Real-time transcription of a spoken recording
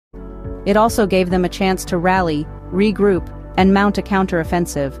It also gave them a chance to rally, regroup, and mount a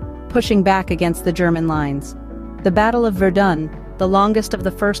counteroffensive, pushing back against the German lines. The Battle of Verdun, the longest of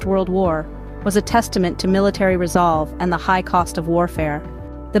the First World War, was a testament to military resolve and the high cost of warfare.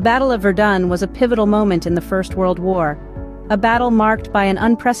 The Battle of Verdun was a pivotal moment in the First World War, a battle marked by an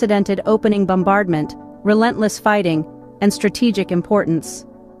unprecedented opening bombardment, relentless fighting, and strategic importance.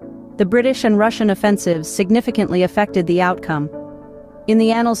 The British and Russian offensives significantly affected the outcome. In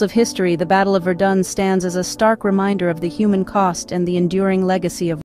the annals of history, the Battle of Verdun stands as a stark reminder of the human cost and the enduring legacy of